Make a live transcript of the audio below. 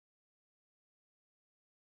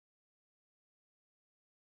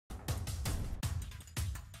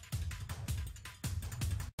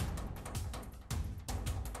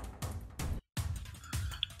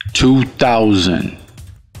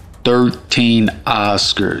2013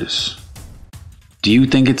 Oscars. Do you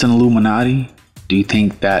think it's an Illuminati? Do you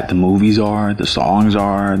think that the movies are, the songs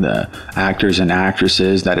are, the actors and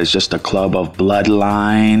actresses, that it's just a club of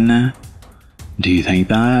bloodline? Do you think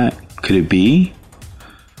that? Could it be?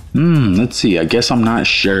 Let's see. I guess I'm not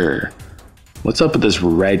sure. What's up with this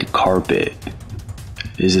red carpet?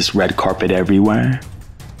 Is this red carpet everywhere?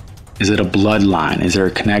 Is it a bloodline? Is there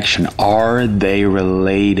a connection? Are they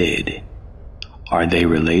related? Are they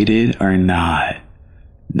related or not?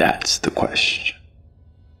 That's the question.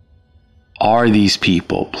 Are these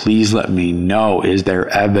people? Please let me know. Is there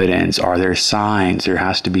evidence? Are there signs? There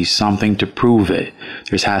has to be something to prove it.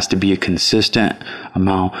 There has to be a consistent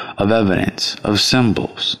amount of evidence, of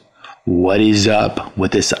symbols. What is up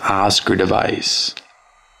with this Oscar device?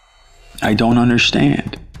 I don't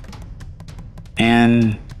understand.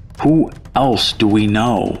 And who else do we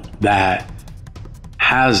know that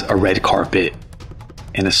has a red carpet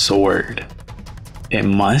and a sword? It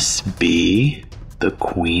must be the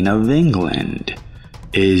Queen of England.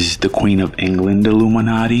 Is the Queen of England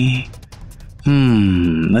Illuminati?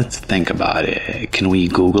 Let's think about it. Can we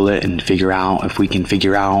Google it and figure out if we can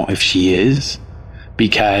figure out if she is?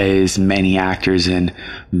 Because many actors and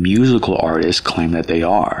musical artists claim that they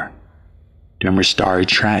are. Do you remember Star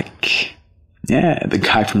Trek? Yeah, the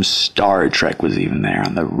guy from Star Trek was even there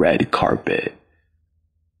on the red carpet.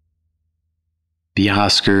 The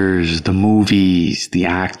Oscars, the movies, the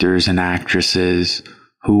actors and actresses,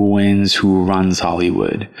 who wins, who runs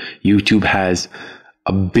Hollywood. YouTube has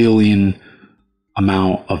a billion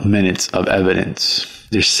amount of minutes of evidence.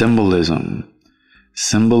 There's symbolism.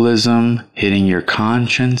 Symbolism hitting your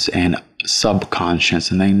conscience and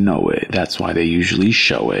subconscious, and they know it. That's why they usually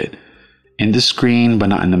show it in the screen, but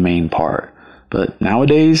not in the main part. But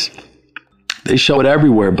nowadays, they show it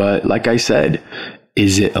everywhere. But like I said,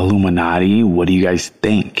 is it Illuminati? What do you guys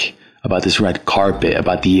think about this red carpet,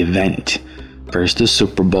 about the event? First, the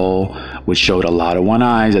Super Bowl, which showed a lot of one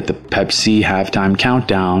eyes at the Pepsi halftime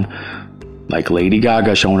countdown, like Lady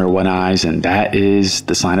Gaga showing her one eyes, and that is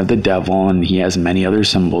the sign of the devil, and he has many other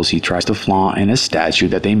symbols he tries to flaunt in a statue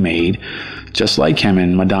that they made, just like him,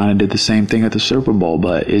 and Madonna did the same thing at the Super Bowl.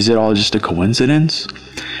 But is it all just a coincidence?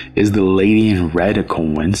 Is the lady in red a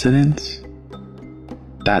coincidence?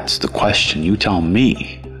 That's the question. You tell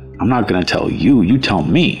me. I'm not going to tell you. You tell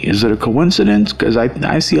me. Is it a coincidence? Because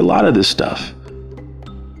I see a lot of this stuff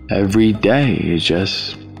every day. It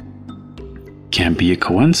just can't be a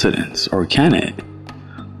coincidence. Or can it?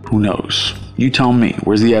 Who knows? You tell me.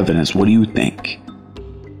 Where's the evidence? What do you think?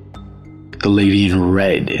 The lady in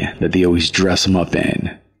red that they always dress them up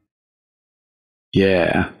in.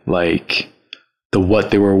 Yeah, like the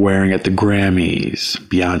what they were wearing at the Grammys.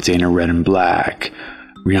 Beyonce in her red and black.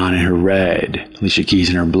 Rihanna in her red, Alicia Keys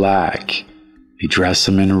in her black. They dress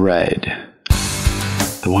them in red.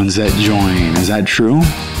 The ones that join, is that true?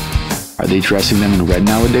 Are they dressing them in red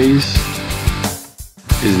nowadays?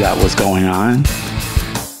 Is that what's going on?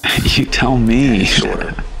 You tell me. Sort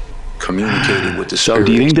of communicating with the spirit. So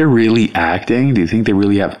do you think they're really acting? Do you think they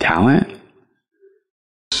really have talent?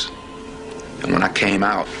 And when I came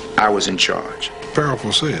out, I was in charge.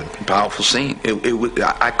 Powerful scene. Powerful scene.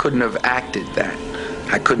 I couldn't have acted that.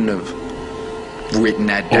 I couldn't have written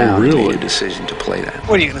that down. Oh, really? Made a decision to play that.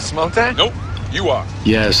 What, are you gonna smoke that? Nope, you are.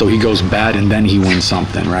 Yeah, so he goes bad and then he wins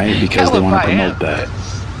something, right? Because they want to promote that.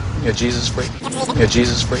 You're Jesus freak. You're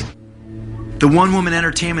Jesus freak. The one-woman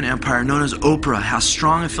entertainment empire known as Oprah has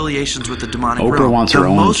strong affiliations with the demonic realm. Oprah wants her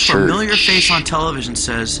own The most church. familiar face on television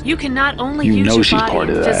says, "You can not only You use know your she's body part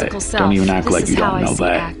of and that. physical self. Don't even act This like is you how don't I know see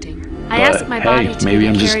that. acting. I ask my body Hey, to maybe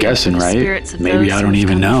I'm carry just over guessing, the right? spirits of Maybe those I don't who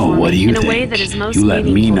even come know. before What do me you in think? a way that is most You let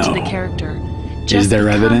me meaningful know. to the character. Is Just there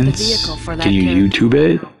become the evidence? vehicle for that Can you character. YouTube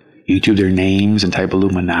it? YouTube their names and type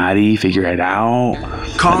Illuminati, figure it out.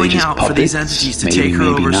 calling out for these puppets? entities to Maybe, take her maybe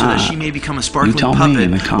over so that not. she may become a sparkling tell me puppet.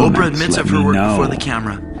 in the comments. Oprah admits Let of her me work know. before the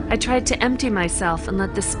camera. I tried to empty myself and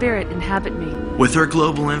let the spirit inhabit me. With her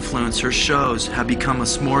global influence, her shows have become a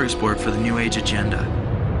smorgasbord for the New Age agenda.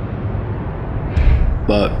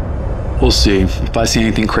 But we'll see. If I see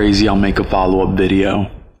anything crazy, I'll make a follow-up video.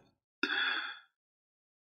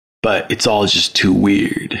 But it's all just too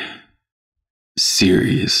weird.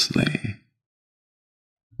 Seriously.